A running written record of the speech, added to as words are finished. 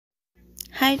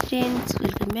Hi friends,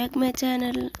 welcome back my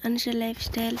channel Anusha life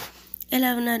style. ఎలా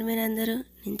ఉన్నారు మీరు అందరూ?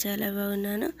 నేను చాలా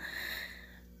బాగున్నాను.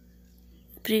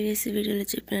 ప్రీవియస్ వీడియోలో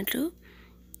చెప్పినట్లు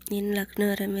నేను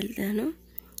లక్నవరం వెళ్తాను.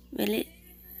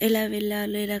 ఎలా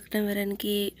వెళ్ళాలి,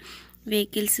 లక్నవరానికి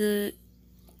వెహికల్స్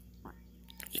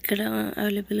ఇక్కడ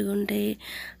అవైలబుల్గా ఉంటాయి,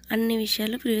 అన్ని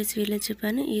విషయాలు ప్రీవియస్ వీడియోలో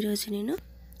చెప్పాను. ఈరోజు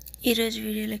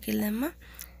వీడియోలోకి వెళ్దామా.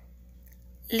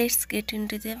 Let's get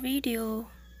in to the video.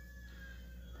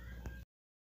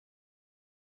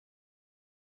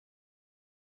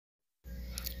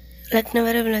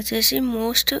 లక్నవరంలో వచ్చేసి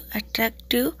మోస్ట్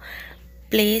అట్రాక్టివ్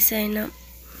ప్లేస్ అయినా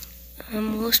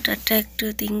మోస్ట్ అట్రాక్టివ్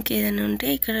థింగ్ ఏదైనా ఉంటే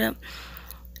ఇక్కడ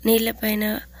నీళ్ళపైన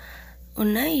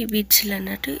ఉన్న ఈ బ్రిడ్జ్లు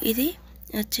అన్నట్టు. ఇది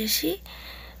వచ్చేసి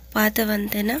పాత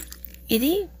వంతెన.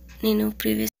 ఇది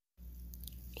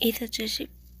వచ్చేసి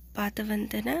పాత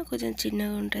వంతెన, కొంచెం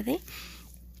చిన్నగా ఉంటుంది.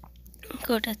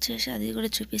 ఇంకోటి వచ్చేసి అది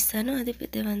కూడా చూపిస్తాను, అది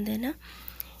పెద్ద వంతెన.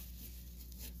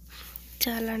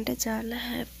 చాలా అంటే చాలా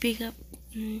హ్యాపీగా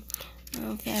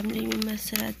ఫ్యామిలీ మెంబర్స్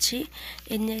వచ్చి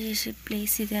ఎంజాయ్ చేసే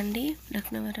ప్లేస్ ఇదండి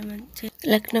లక్నవరం.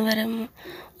 లక్నవరం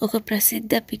ఒక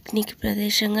ప్రసిద్ధ పిక్నిక్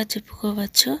ప్రదేశంగా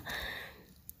చెప్పుకోవచ్చు.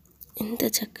 ఎంత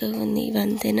చక్కగా ఉంది ఈ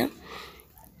వంతెన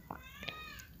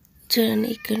చూడండి.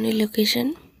 ఇక్కడి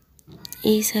లొకేషన్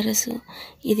ఈ సరస్సు.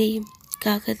 ఇది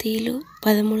కాకతీయులు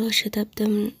 13వ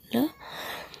శతాబ్దంలో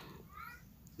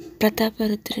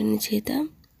ప్రతాపరుద్రుని చేత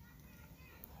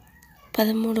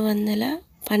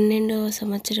 1312వ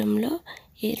సంవత్సరంలో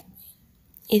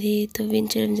ఇది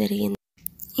తవ్వించడం జరిగింది.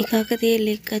 ఈ కాకతీయ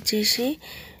లేక్ వచ్చేసి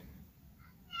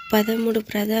 13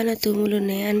 ప్రధాన తూములు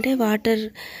ఉన్నాయి. అంటే వాటర్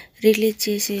రిలీజ్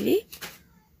చేసేవి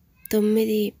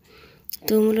 9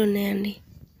 తూములు ఉన్నాయండి.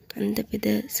 అంత పెద్ద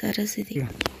సరస్సు ఇది.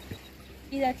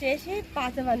 ఇది వచ్చేసి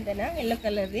పాత వంతెన, ఎల్లో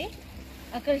కలర్ది.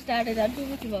 అక్కడ స్టార్ట్ అయింది, అటు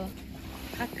చూపించు.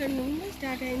 అక్కడ నుండి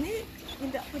స్టార్ట్ అయింది.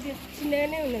 ఇంత కొద్దిగా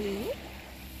చిన్నగానే ఉన్నది ఇది.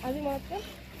 అది మాత్రం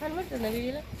కనబడుతుంది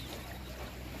వీడియోలో.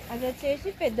 అది వచ్చేసి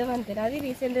పెద్ద వంతెన, అది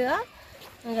రీసెంట్గా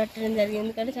కట్టడం జరిగింది,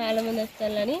 ఎందుకంటే చాలామంది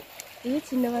వస్తారని. ఇది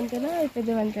చిన్న వంతెన, అది పెద్ద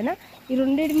వంతెన. ఈ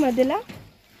రెండింటి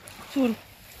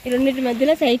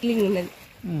మధ్యలో సైక్లింగ్ ఉన్నది.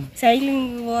 సైక్లింగ్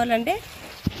పోవాలంటే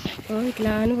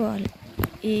ఇట్లా అని పోవాలి.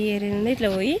 ఈ ఏరియా నుండి ఇట్లా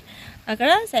పోయి అక్కడ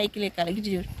సైకిల్ ఎక్కాలి. ఇటు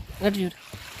చూడు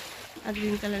అది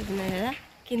గ్రీన్ కలర్ ఉన్నది కదా,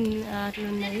 కింద అట్లా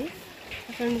ఉన్నది.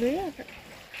 అక్కడ పోయి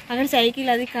అక్కడ సైకిల్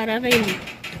అది ఖరాబ్ అయింది.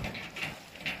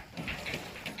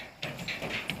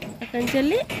 అక్కడి నుంచి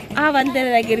వెళ్ళి ఆ వంతెన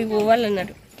దగ్గరికి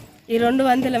పోవాలన్నాడు. ఈ 2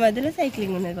 వంతెల మధ్యలో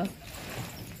సైక్లింగ్ ఉన్నది బాబు.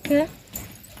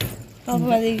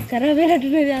 పాపం అది ఖరాబ్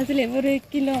అయినట్టున్నది, అసలు ఎవరు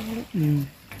ఎక్కిలో అప్పుడు.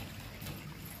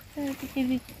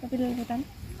 పిల్లలు పోతాను.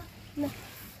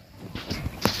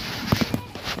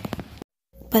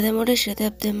 13వ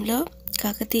శతాబ్దంలో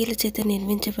కాకతీయుల చేత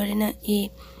నిర్మించబడిన ఈ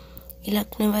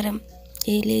లక్నవరం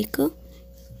ఈ లేకు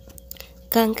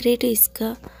కాంక్రీటు ఇసుక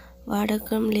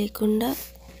వాడకం లేకుండా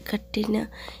కట్టిన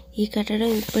ఈ కట్టడం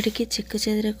ఇప్పటికీ చెక్కు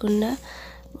చెదరకుండా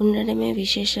ఉండడమే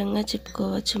విశేషంగా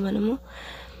చెప్పుకోవచ్చు మనము.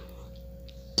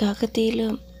 కాకతీయుల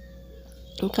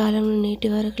కాలంలో నేటి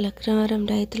వరకు లక్నవరం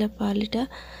రైతుల పాలిట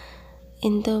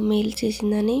ఎంతో మేలు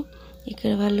చేసిందని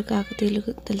ఇక్కడ వాళ్ళు కాకతీయులు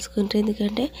తెలుసుకుంటారు.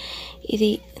 ఎందుకంటే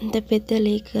ఇది ఎంత పెద్ద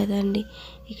లేక్ కదండి.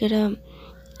 ఇక్కడ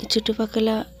చుట్టుపక్కల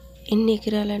ఎన్ని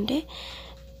ఎకరాలంటే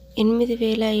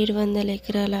 8700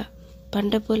 ఎకరాల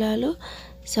పంట పొలాలు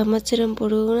సంవత్సరం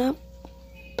పొడవునా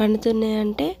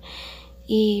పండుతున్నాయంటే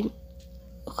ఈ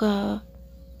ఒక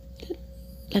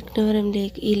లక్నవరం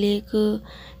లేక్, ఈ లేకు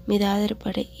మీద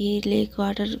ఆధారపడే ఈ లేక్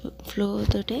వాటర్ ఫ్లో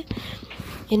తోటే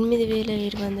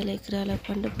 8700 ఎకరాల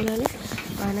పంట పొలాలు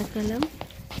వానాకాలం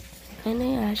అని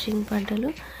యాషింగ్ పంటలు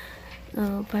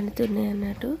పండుతున్నాయి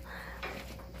అన్నట్టు.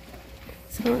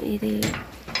 సో ఇది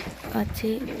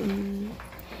వచ్చి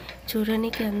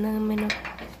చూడడానికి అందమైన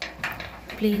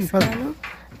ప్లేస్ గాను,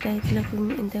 రైతులకు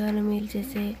ఎంతగానో మేలు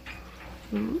చేసే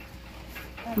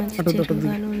మంచి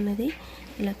చెరువుగాను ఉన్నది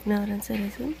లక్నవరం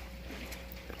సరస్సు.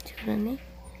 చూడండి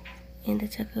ఎంత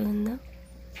చక్కగా ఉందో.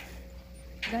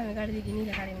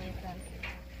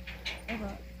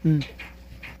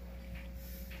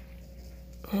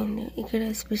 అండ్ ఇక్కడ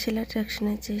స్పెషల్ అట్రాక్షన్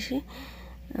వచ్చేసి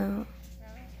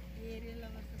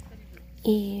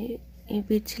ఈ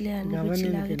బీచ్లే అన్ని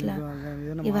బీచ్లా ఇట్లా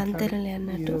ఈ వంతెనలే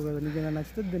అన్నట్టు.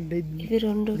 ఇవి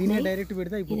 2.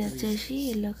 ఇది వచ్చేసి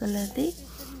ఎల్లో కలర్ది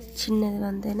చిన్నది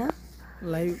వంతెన,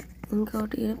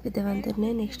 ఇంకోటి పెద్ద వంతెన.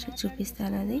 నెక్స్ట్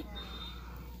చూపిస్తాను అది.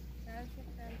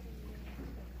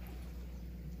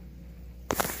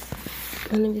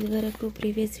 మనం ఇదివరకు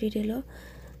ప్రీవియస్ వీడియోలో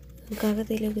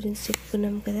కాకతీయుల గురించి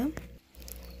చెప్పుకున్నాం కదా.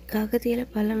 కాకతీయుల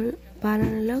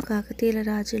పాలనలో కాకతీయుల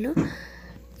రాజులు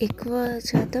ఎక్కువ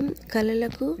శాతం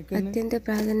కళలకు అత్యంత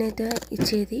ప్రాధాన్యత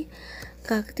ఇచ్చేది.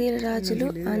 కాకతీయ రాజులు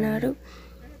ఆనాడు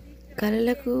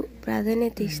కళలకు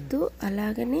ప్రాధాన్యత ఇస్తూ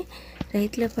అలాగనే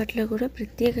రైతుల పట్ల కూడా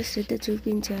ప్రత్యేక శ్రద్ధ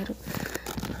చూపించారు.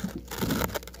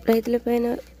 రైతులపైన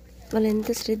వాళ్ళు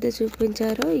ఎంత శ్రద్ధ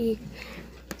చూపించారో ఈ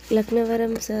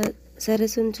లక్నవరం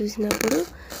సరస్సును చూసినప్పుడు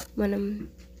మనం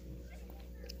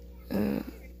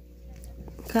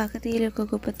కాకతీయుల యొక్క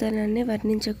గొప్పతనాన్ని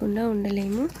వర్ణించకుండా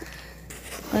ఉండలేము.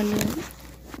 వాళ్ళు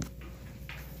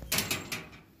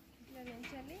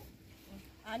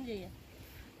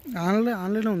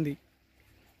ఆన్లైన్ ఉంది.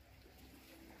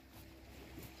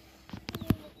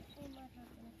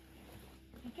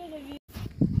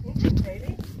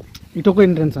 ఇటు ఒక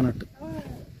ఎంట్రన్స్ అన్నట్టు,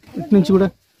 ఇటు నుంచి కూడా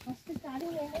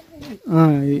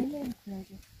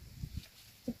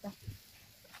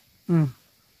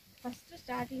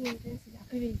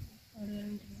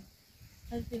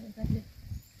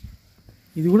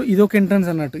ఇది కూడా ఇది ఒక ఎంట్రన్స్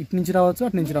అన్నట్టు. ఇటు నుంచి రావచ్చు,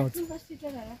 అటు నుంచి రావచ్చు.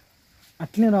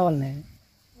 అట్లనే రావాలి,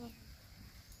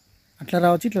 అట్లా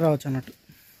రావచ్చు, ఇట్లా రావచ్చు అన్నట్టు.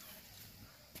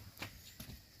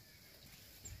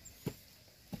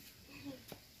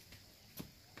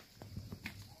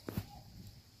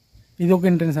 ఇది ఒక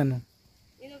ఎంట్రన్స్ అన్న.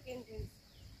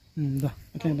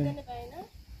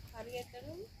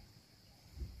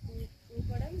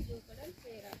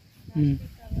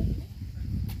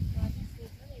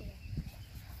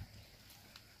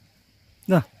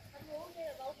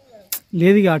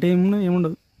 లేదు ఇక అటు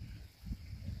ఏముండదు.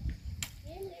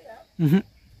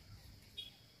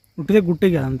 ఉట్టిదే గుట్టే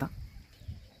కదా అంతా.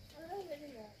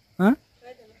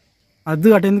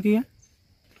 అద్దు అటు ఎందుకు ఇక.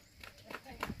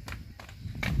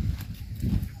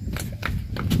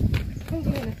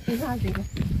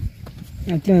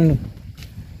 అట్లే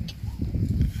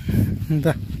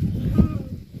అంతా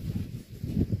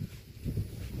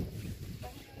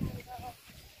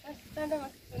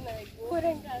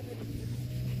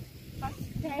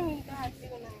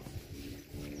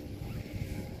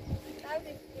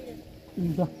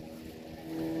ఇంకా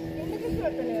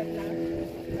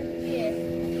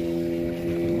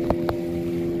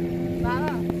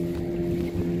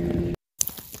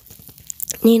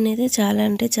నేనైతే చాలా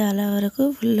అంటే చాలా వరకు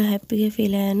ఫుల్ హ్యాపీగా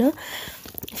ఫీల్ అయ్యాను.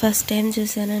 ఫస్ట్ టైం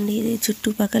చూసానండి ఇది.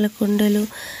 చుట్టుపక్కల కొండలు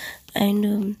అండ్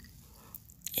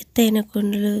ఎత్తైన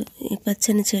కొండలు,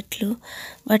 పచ్చని చెట్లు,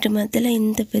 వాటి మధ్యలో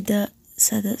ఇంత పెద్ద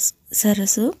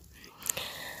సరస్సు.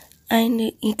 అండ్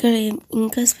ఇక్కడ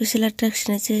ఇంకా స్పెషల్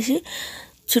అట్రాక్షన్ వచ్చేసి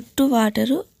చుట్టూ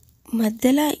వాటరు,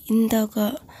 మధ్యలో ఇంత ఒక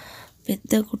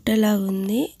పెద్ద గుట్టలాగా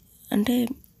ఉంది. అంటే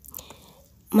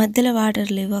మధ్యలో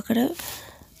వాటర్ లేవు అక్కడ.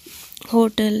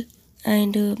 Hotel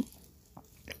and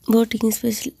boating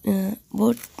special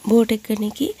boat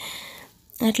ఎక్కడానికి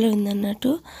అట్లా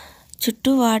ఉందన్నట్టు.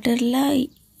 చుట్టూ వాటర్లా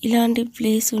ఇలాంటి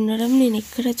ప్లేస్ ఉండడం నేను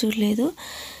ఎక్కడ చూడలేదు.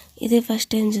 ఇదే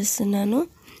ఫస్ట్ టైం చూస్తున్నాను.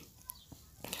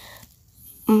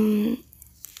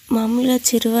 మామూలుగా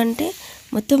చెరువు అంటే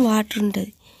మొత్తం వాటర్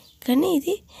ఉంటుంది, కానీ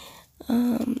ఇది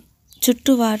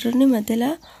చుట్టూ వాటర్ని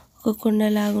మధ్యలో ఒక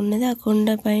కొండలాగా ఉన్నది. ఆ కొండ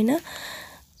పైన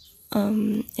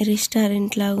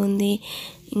రెస్టారెంట్ లాగా ఉంది.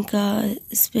 ఇంకా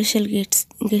స్పెషల్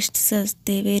గెస్ట్స్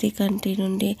వస్తే వేరే కంట్రీ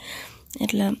నుండి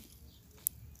అట్లా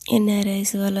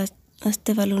ఎన్ఆర్ఐస్ వాళ్ళు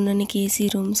వస్తే వాళ్ళు ఉండడానికి ఏసీ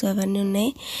రూమ్స్ అవన్నీ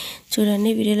ఉన్నాయి.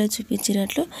 చూడండి వీడియోలో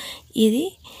చూపించినట్లు ఇది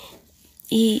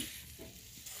ఈ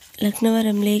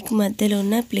లక్నవరం లేక్ మధ్యలో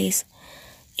ఉన్న ప్లేస్.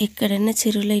 ఎక్కడైనా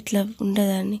చెరువులో ఇట్లా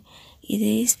ఉండదని,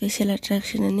 ఇది స్పెషల్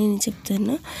అట్రాక్షన్ అని నేను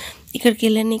చెప్తాను. ఇక్కడికి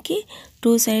వెళ్ళడానికి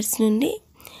 2 sides నుండి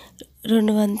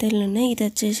 2 వంతెనలు ఉన్నాయి. ఇది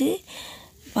వచ్చేసి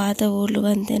పాత ఊర్లు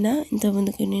వంతెన,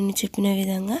 ఇంతకుముందుకు నేను చెప్పిన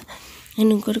విధంగా.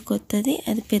 అండ్ ఇంకోటి కొత్తది,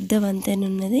 అది పెద్ద వంతెన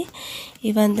ఉన్నది. ఈ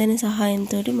వంతెన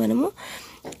సహాయంతో మనము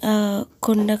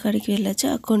కొండ కాడికి వెళ్ళచ్చు.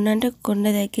 ఆ కొండ అంటే కొండ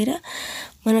దగ్గర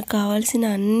మనకు కావాల్సిన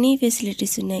అన్ని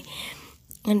ఫెసిలిటీస్ ఉన్నాయి.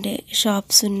 అంటే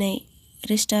షాప్స్ ఉన్నాయి,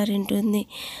 రెస్టారెంట్ ఉంది,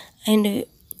 అండ్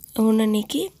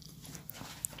ఉండడానికి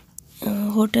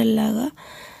హోటల్ లాగా,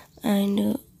 అండ్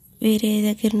వేరే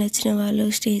దగ్గర వచ్చిన వాళ్ళు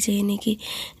స్టే చేయడానికి,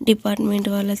 డిపార్ట్మెంట్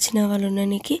వాళ్ళు వచ్చిన వాళ్ళు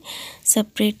ఉండడానికి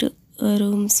సపరేట్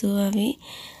రూమ్స్, అవి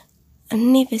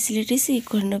అన్ని ఫెసిలిటీస్ ఈ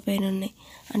కొండపైన ఉన్నాయి.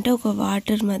 అంటే ఒక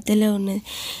వాటర్ మధ్యలో ఉన్నది.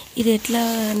 ఇది ఎట్లా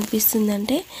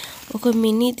అనిపిస్తుందంటే ఒక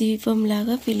మినీ ద్వీపం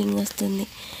లాగా ఫీలింగ్ వస్తుంది.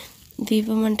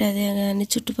 ద్వీపం అంటే అదే కానీ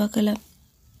చుట్టుపక్కల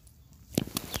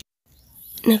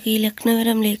నాకు ఈ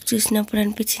లక్నవరం లేక్ చూసినప్పుడు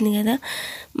అనిపించింది కదా,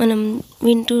 మనం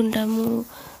వింటూ ఉంటాము,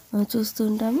 చూస్తూ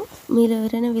ఉంటాము. మీరు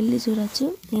ఎవరైనా వెళ్ళి చూడవచ్చు.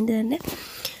 ఏంటిదంటే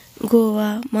గోవా,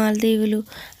 మాల్దీవులు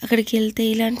అక్కడికి వెళ్తే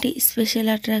ఇలాంటి స్పెషల్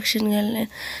అట్రాక్షన్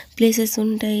ప్లేసెస్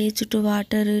ఉంటాయి, చుట్టూ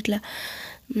వాటర్ ఇట్లా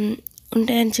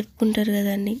ఉంటాయని చెప్పుకుంటారు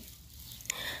కదండి.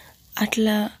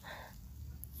 అట్లా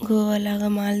గోవాలాగా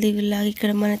మాల్దీవులాగా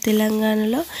ఇక్కడ మన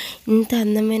తెలంగాణలో ఇంత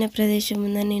అందమైన ప్రదేశం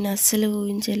ఉందని నేను అస్సలు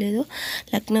ఊహించలేదు.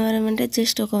 లక్నవరం అంటే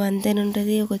జస్ట్ ఒక వంతెన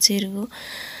ఉంటుంది, ఒక చెరువు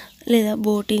లేదా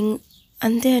బోటింగ్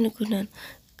అంతే అనుకున్నాను.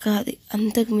 కాదు,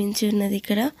 అంతకు మించి ఉన్నది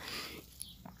ఇక్కడ.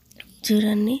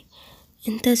 చూడండి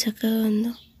ఎంత చక్కగా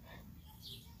ఉందో.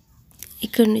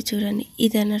 ఇక్కడిని చూడండి,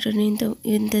 ఇది అన్నట్టు నేను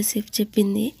ఇంతసేపు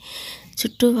చెప్పింది.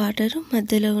 చుట్టూ వాటర్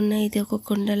మధ్యలో ఉన్న ఇది ఒక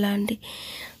కొండ లాంటి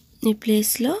ఈ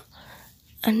ప్లేస్లో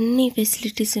అన్ని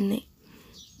ఫెసిలిటీస్ ఉన్నాయి.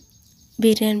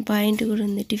 బిర్యానీ పాయింట్ కూడా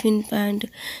ఉంది, టిఫిన్ పాయింట్,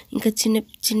 ఇంకా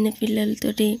చిన్న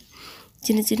పిల్లలతోటి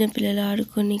చిన్న పిల్లలు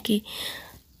ఆడుకోనికి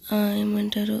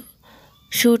ఏమంటారు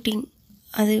షూటింగ్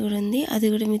అది కూడా ఉంది. అది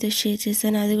కూడా మీతో షేర్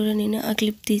చేస్తాను. అది కూడా నేను ఆ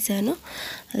క్లిప్ తీశాను,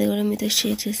 అది కూడా మీతో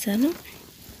షేర్ చేస్తాను.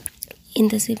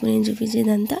 ఇంతసేపు నేను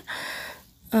చూపించేదంతా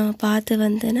పాత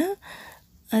వంతెన,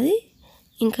 అది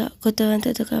ఇంకా కొత్త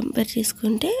వంతెనతో కంపేర్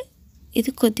చేసుకుంటే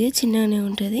ఇది కొద్దిగా చిన్నగానే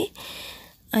ఉంటుంది.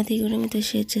 అది కూడా మీతో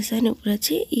షేర్ చేశాను. ఇప్పుడు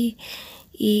వచ్చి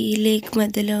ఈ లేక్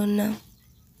మధ్యలో ఉన్న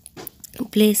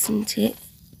ప్లేస్ నుంచి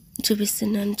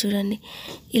చూపిస్తున్నాను. చూడండి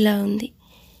ఇలా ఉంది.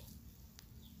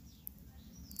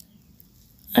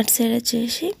 అటు సైడ్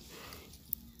వచ్చేసి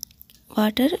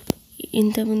వాటర్,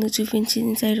 ఇంతకుముందు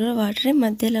చూపించిన సైడ్ కూడా వాటరే,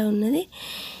 మధ్యలో ఉన్నది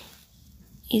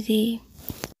ఇది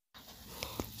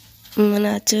మన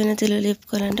అచ్చమైన తెలుగులో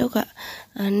చెప్పుకోవాలంటే ఒక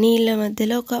నీళ్ళ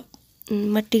మధ్యలో ఒక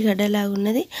మట్టి గడ్డలాగా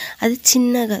ఉన్నది. అది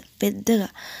చిన్నగా పెద్దగా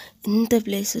ఎంత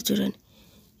ప్లేస్ చూడండి.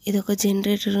 ఇది ఒక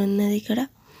జనరేటర్ ఉన్నది ఇక్కడ.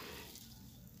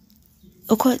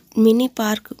 ఒక మినీ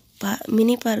పార్క్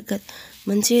కాదు,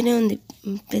 మంచిగానే ఉంది,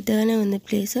 పెద్దగానే ఉంది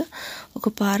ప్లేస్. ఒక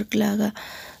పార్క్ లాగా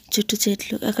చుట్టూ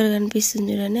చెట్లు అక్కడ కనిపిస్తుంది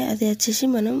చూడండి. అది వచ్చేసి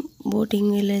మనం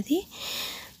బోటింగ్ వెళ్ళేది.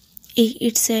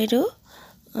 ఇటు సైడు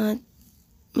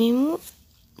మేము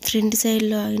ఫ్రంట్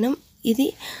సైడ్లో ఆగినాం. ఇది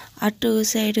అటు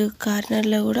సైడ్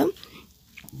కార్నర్లో కూడా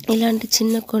ఇలాంటి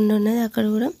చిన్న కొండ ఉన్నది, అక్కడ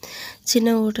కూడా చిన్న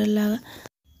హోటల్ లాగా.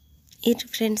 ఇటు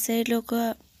ఫ్రంట్ సైడ్లో ఒక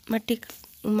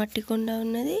మట్టి కొండ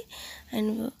ఉన్నది,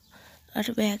 అండ్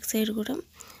అటు బ్యాక్ సైడ్ కూడా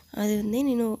అది ఉంది.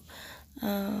 నేను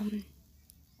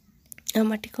ఆ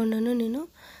మట్టి కొండను నేను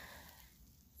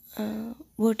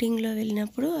బోటింగ్లో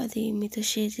వెళ్ళినప్పుడు అది మీతో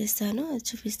షేర్ చేస్తాను, అది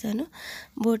చూపిస్తాను.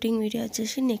 బోటింగ్ వీడియో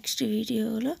వచ్చేసి నెక్స్ట్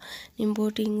వీడియోలో నేను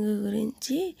బోటింగ్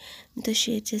గురించి మీతో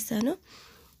షేర్ చేస్తాను.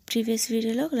 ప్రీవియస్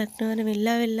వీడియోలో లక్నవరం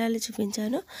వెళ్ళాలి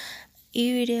చూపించాను. ఈ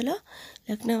వీడియోలో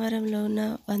లక్నవరంలో ఉన్న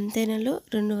వంతెనలు,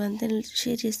 2 వంతెనలు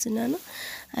షేర్ చేస్తున్నాను.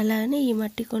 అలానే ఈ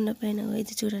మట్టి కొండ పైన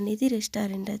ఇది చూడండి, ఇది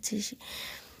రెస్టారెంట్ వచ్చేసి.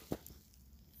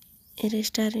 ఈ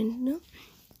రెస్టారెంట్ను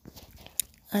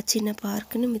ఆ చిన్న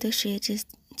పార్క్ని మీతో షేర్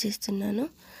చేస్తున్నాను.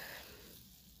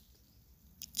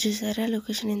 చూసారా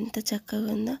లొకేషన్ ఎంత చక్కగా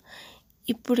ఉందో.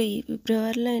 ఇప్పుడు ఈ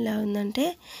ఫిబ్రవరిలో ఇలా ఉందంటే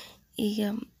ఇక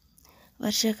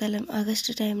వర్షాకాలం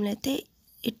ఆగస్టు టైంలో అయితే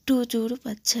ఎటు చూడు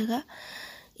పచ్చగా,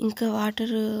 ఇంకా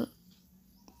వాటర్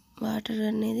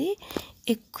అనేది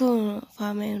ఎక్కువ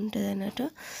ఫామ్ అయి ఉంటుంది అన్నట్టు.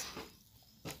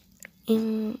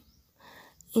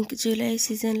 ఇంక జూలై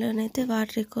సీజన్లోనైతే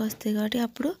వాటర్ ఎక్కువ వస్తాయి కాబట్టి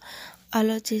అప్పుడు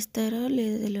అలో చేస్తారో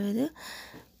లేదో తెలియదు.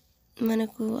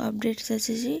 మనకు అప్డేట్స్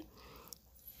వచ్చేసి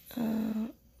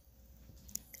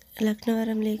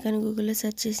లక్నవరం లేక్ అని గూగుల్లో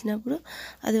సెర్చ్ చేసినప్పుడు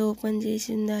అది ఓపెన్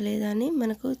చేసిందా లేదా అని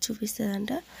మనకు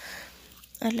చూపిస్తుందంట.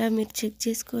 అలా మీరు చెక్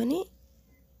చేసుకొని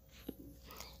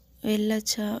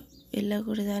వెళ్ళొచ్చా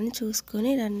వెళ్ళకూడదా అని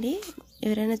చూసుకొని రండి.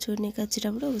 ఎవరైనా చూడడానికి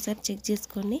వచ్చేటప్పుడు ఒకసారి చెక్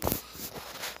చేసుకోండి.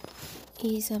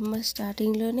 ఈ సమ్మర్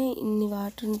స్టార్టింగ్లోనే ఇన్ని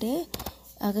వాటర్ ఉంటే,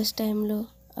 ఆగస్ట్ టైంలో,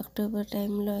 అక్టోబర్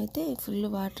టైంలో అయితే ఫుల్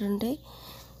వాటర్ ఉంటాయి.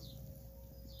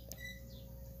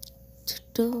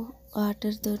 చుట్టూ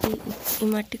వాటర్ తోటి ఈ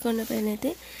మట్టి కొండ పైన అయితే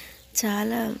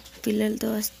చాలా పిల్లలతో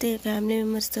వస్తే, ఫ్యామిలీ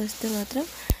మెంబర్స్తో వస్తే మాత్రం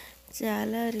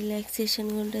చాలా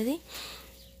రిలాక్సేషన్గా ఉంటుంది.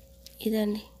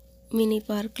 ఇదండి మినీ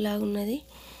పార్క్ లాగా ఉన్నది.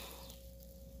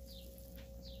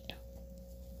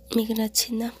 మీకు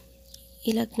నచ్చిందా?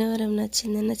 ఈ లక్నవరం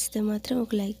నచ్చితే మాత్రం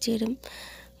ఒక లైక్ చేయడం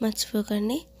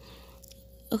మర్చిపోకండి.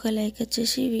 ఒక లైక్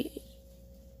వచ్చేసి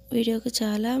వీడియోకి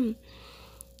చాలా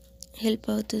హెల్ప్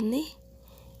అవుతుంది.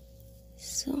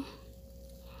 సో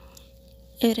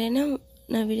ఎవరైనా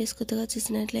నా వీడియోస్ కొత్తగా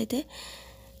చూసినట్లయితే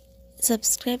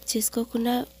సబ్స్క్రైబ్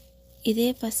చేసుకోకుండా ఇదే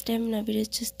ఫస్ట్ టైం నా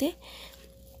వీడియోస్ చూస్తే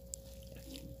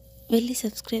వెళ్ళి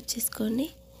సబ్స్క్రైబ్ చేసుకోండి.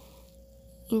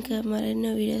 ఇంకా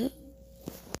మరెన్నో వీడియో.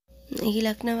 ఈ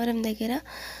లక్నవరం దగ్గర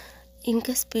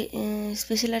ఇంకా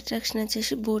స్పెషల్ అట్రాక్షన్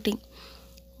వచ్చేసి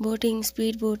boating,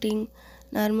 speed boating,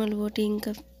 normal boating,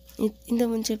 ఇంకా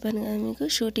ఇంతకుముందు చెప్పాను కదా మీకు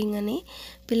షూటింగ్ అని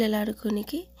పిల్లలు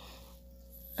ఆడుకోనికి.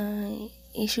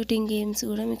 ఈ షూటింగ్ గేమ్స్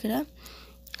కూడా ఇక్కడ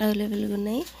అవైలబుల్గా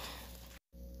ఉన్నాయి.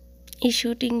 ఈ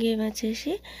షూటింగ్ గేమ్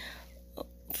వచ్చేసి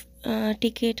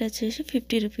టికెట్ వచ్చేసి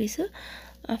 50 రూపీస్.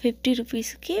 ఆ 50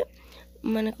 రూపీస్కి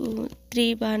మనకు 3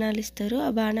 బాణాలు ఇస్తారు. ఆ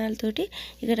బాణాలతోటి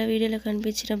ఇక్కడ వీడియోలో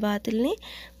కనిపించిన బాతుల్ని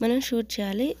మనం షూట్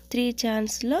చేయాలి. 3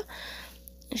 ఛాన్స్లో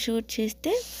షూట్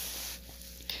చేస్తే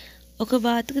ఒక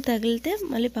బాతుకు తగిలితే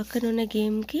మళ్ళీ పక్కన ఉన్న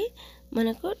గేమ్కి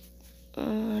మనకు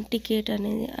టికెట్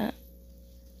అనేది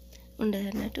ఉండదు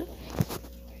అన్నట్టు.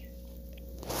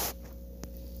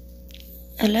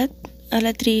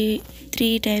 అలా త్రీ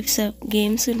టైప్స్ ఆఫ్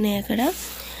గేమ్స్ ఉన్నాయి అక్కడ.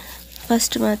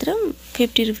 ఫస్ట్ మాత్రం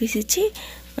 50 రూపీస్ ఇచ్చి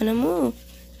మనము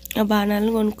ఆ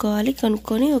బాణాలను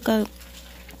కొనుక్కొని ఒక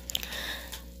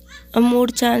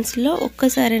 3 ఛాన్స్లో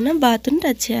ఒక్కసారైనా బాతుని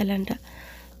టచ్ చేయాలంట.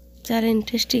 చాలా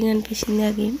ఇంట్రెస్టింగ్ అనిపించింది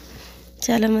ఆ గేమ్.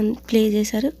 చాలామంది ప్లే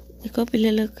చేశారు. ఎక్కువ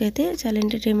పిల్లలకి అయితే చాలా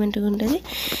ఎంటర్టైన్మెంట్గా ఉంటుంది.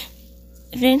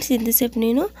 ఫ్రెండ్స్, ఇంతసేపు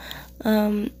నేను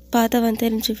పాత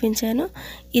వంతెనను చూపించాను.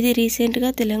 ఇది రీసెంట్గా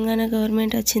తెలంగాణ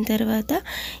గవర్నమెంట్ వచ్చిన తర్వాత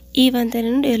ఈ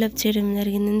వంతెనను డెవలప్ చేయడం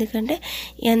జరిగింది. ఎందుకంటే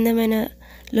ఈ అందమైన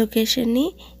లొకేషన్ని,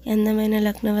 అందమైన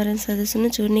లక్నవరం సదస్సును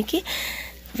చూడడానికి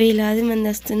వేలాది మంది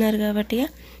వస్తున్నారు. కాబట్టి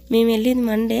మేము వెళ్ళింది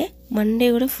మండే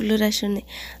కూడా ఫుల్ రష్ ఉంది.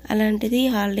 అలాంటిది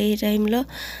హాలిడే టైంలో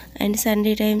అండ్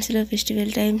సండే టైమ్స్లో,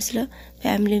 ఫెస్టివల్ టైమ్స్లో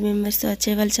ఫ్యామిలీ మెంబర్స్తో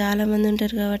వచ్చేవాళ్ళు చాలామంది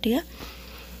ఉంటారు. కాబట్టి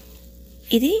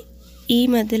ఇది ఈ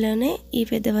మధ్యలోనే ఈ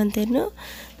పెద్ద వంతెనను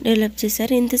డెవలప్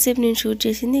చేశారు. ఇంతసేపు నేను షూట్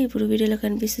చేసింది ఇప్పుడు వీడియోలో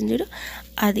కనిపిస్తుంది చూడు,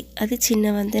 అది చిన్న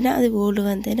వంతెన, అది ఓల్డ్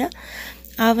వంతెన.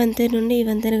 ఆ వంతెన నుండి ఈ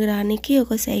వంతెనకు రానికి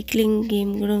ఒక సైక్లింగ్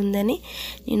గేమ్ కూడా ఉందని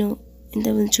నేను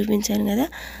ఇంతకుముందు చూపించాను కదా,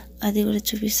 అది కూడా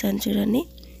చూపిస్తాను చూడండి.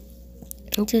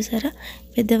 చూసారా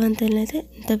పెద్ద వంతెన అయితే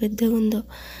ఎంత పెద్దగా ఉందో.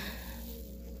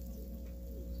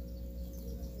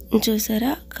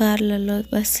 చూసారా కార్లలో,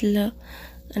 బస్సులో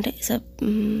అంటే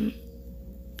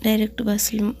డైరెక్ట్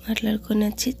బస్సులు మాట్లాడుకొని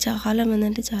వచ్చి చాలామంది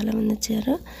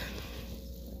వచ్చారు.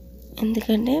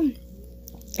 ఎందుకంటే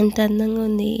ఎంత అందంగా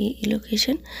ఉంది ఈ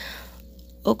లొకేషన్.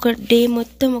 ఒక డే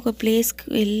మొత్తం ఒక ప్లేస్కి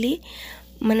వెళ్ళి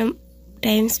మనం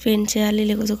టైం స్పెండ్ చేయాలి,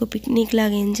 లేకపోతే ఒక పిక్నిక్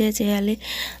లాగా ఎంజాయ్ చేయాలి,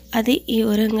 అది ఈ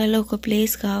వరంగల్లో ఒక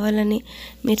ప్లేస్ కావాలని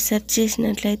మీరు సెర్చ్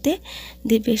చేసినట్లయితే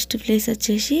ది బెస్ట్ ప్లేస్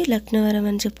వచ్చేసి లక్నవరం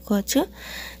అని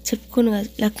చెప్పుకుని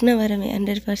లక్నవరమే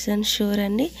 100% షూర్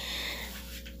అండి.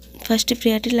 ఫస్ట్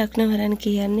ప్రియారిటీ లక్నవరానికి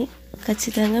ఇవ్వండి.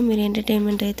 ఖచ్చితంగా మీరు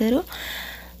ఎంటర్టైన్మెంట్ అవుతారు.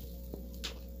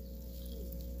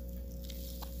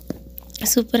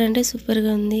 సూపర్ అంటే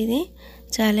సూపర్గా ఉంది. ఇది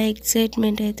చాలా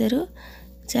ఎక్సైట్మెంట్ అవుతారు,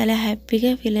 చాలా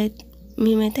హ్యాపీగా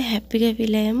మేమైతే హ్యాపీగా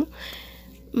ఫీల్ అయ్యాము.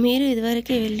 మీరు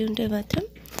ఇదివరకే వెళ్ళి ఉంటే మాత్రం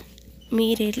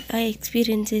మీరు ఎలా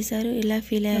ఎక్స్పీరియన్స్ చేశారు, ఎలా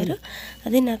ఫీల్ అయ్యారు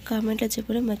అది నాకు కామెంట్లో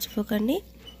చెప్పడం మర్చిపోకండి.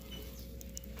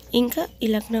 ఇంకా ఈ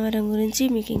లక్నవరం గురించి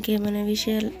మీకు ఇంకేమైనా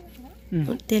విషయాలు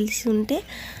తెలిసి ఉంటే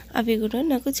అవి కూడా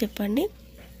నాకు చెప్పండి.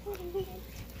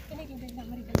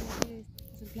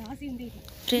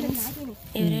 ఫ్రెండ్స్,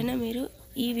 ఎవరైనా మీరు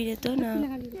ఈ వీడియోతో నా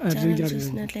ఛానల్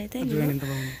చూసినట్లయితే నేను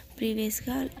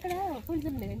ప్రీవియస్గా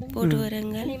పోటు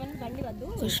వరంగల్,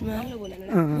 కుష్మాల్,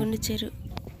 గుండుచెరు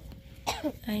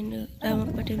అండ్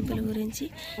రామప్ప టెంపుల్ గురించి,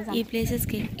 ఈ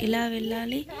ప్లేసెస్కి ఎలా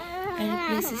వెళ్ళాలి అండ్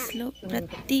ప్లేసెస్లో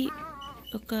ప్రతి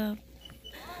ఒక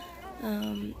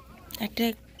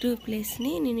అట్రాక్టివ్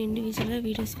ప్లేస్ని నేను ఇండివిజువల్గా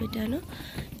వీడియోస్ పెట్టాను.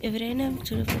 ఎవరైనా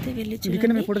చూడకపోతే వెళ్ళి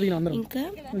చూడండి. ఇంకా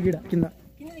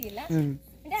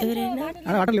ఎవరైనా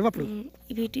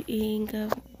ఇంకా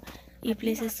ఈ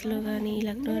ప్లేసెస్లో కానీ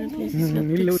లక్నవరం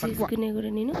ప్లేసెస్లో తీసుకునే కూడా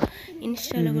నేను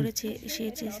ఇన్స్టాలో కూడా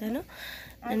షేర్ చేశాను.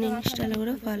 నన్ను ఇన్స్టాలో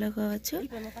కూడా ఫాలో కావచ్చు.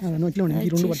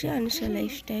 Anusha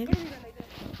life style.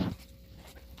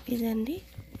 ఇదండి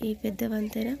ఈ పెద్ద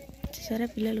వంతెన. చూసారా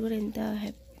పిల్లలు కూడా ఎంత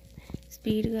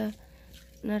స్పీడ్గా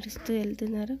నడుస్తూ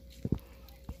వెళ్తున్నారు.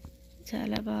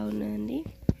 చాలా బాగున్నదండి.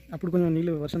 అప్పుడు కొంచెం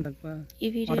నీళ్ళు వర్షం తక్కువ. ఈ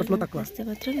వీడియో వస్తే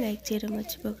మాత్రం లైక్ చేయడం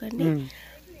మర్చిపోకండి.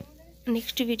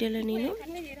 నెక్స్ట్ వీడియోలో నేను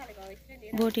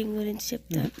బోటింగ్ గురించి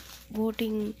చెప్తాను.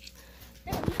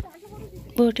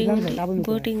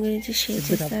 బోటింగ్ గురించి షేర్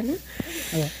చేస్తాను.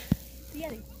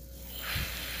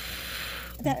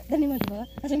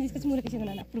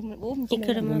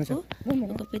 ఇక్కడ మాకు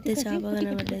ఒక పెద్ద చేప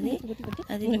కనబడ్డది.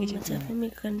 అది నిమ్మ చేప.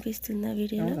 మీకు కనిపిస్తుందా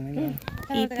వీడియోలో?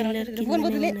 ఈ పిల్లర్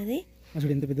కిందనే ఉన్నది.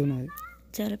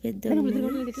 చాలా పెద్ద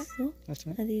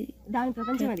అది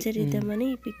క్యాప్చర్ చేద్దామని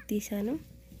ఈ పిక్ తీసాను.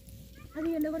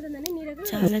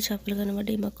 చాలా చేపలు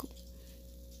కనబడ్డాయి మాకు.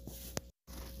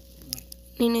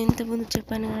 నేను ఇంతకుముందు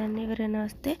చెప్పాను కదండి, ఎవరైనా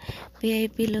వస్తే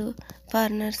విఐపీలు,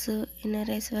 ఫారినర్స్,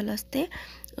 ఎన్ఆర్ఐస్ వాళ్ళు వస్తే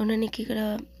ఉండడానికి ఇక్కడ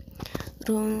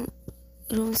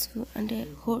రూమ్స్ అంటే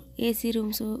ఏసీ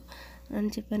రూమ్స్ అని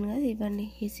చెప్పాను కదా, ఇవ్వండి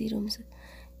ఏసీ రూమ్స్.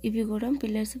 ఇవి కూడా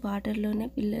పిల్లర్స్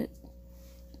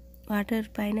వాటర్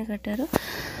పైన కట్టారు.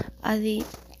 అది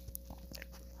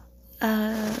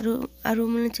ఆ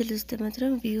రూమ్ నుంచి చూస్తే మాత్రం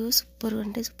వ్యూ సూపర్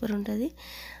ఉంటుంది.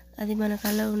 అది మనకు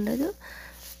అలా ఉండదు.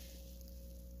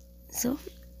 సో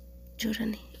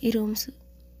చూడండి ఈ రూమ్స్.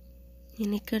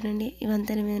 నేను ఇక్కడ నుండి ఈ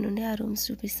వంతెన మీద నుండి ఆ రూమ్స్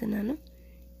చూపిస్తున్నాను,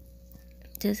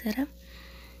 చూసారా.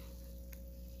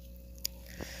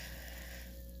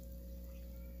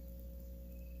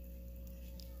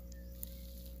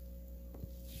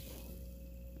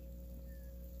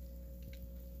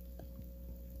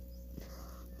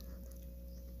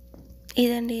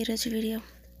 ఇదండి ఈరోజు వీడియో.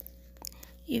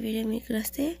 ఈ వీడియో మీకు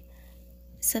వస్తే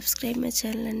సబ్స్క్రైబ్ మై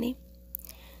ఛానల్ అండి.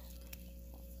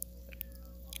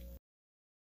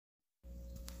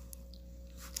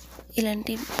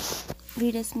 ఇలాంటి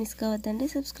videos miss కావద్దండి,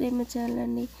 subscribe my channel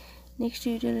అండి. నెక్స్ట్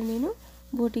వీడియోలో నేను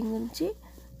బోటింగ్ గురించి,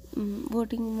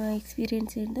 బోటింగ్ మా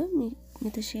ఎక్స్పీరియన్స్ ఏంటో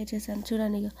మీతో షేర్ చేశాను.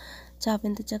 చూడండి ఇక చేప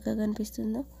ఎంత చక్కగా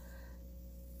కనిపిస్తుందో,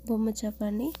 బొమ్మ చేప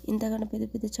అండి. ఇంతకన్నా పెద్ద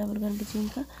పెద్ద చేపలు కనిపించాయి.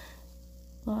 ఇంకా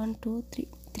 1 2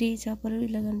 3 చేపలు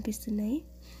ఇలా కనిపిస్తున్నాయి,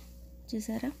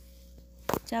 చూసారా.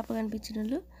 చేప కనిపించిన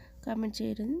వాళ్ళు కామెంట్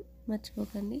చేయడం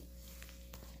మర్చిపోకండి.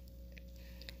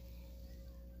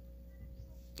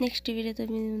 నెక్స్ట్ వీడియోతో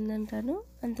మీ ముందంటాను.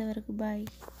 అంతవరకు బాయ్.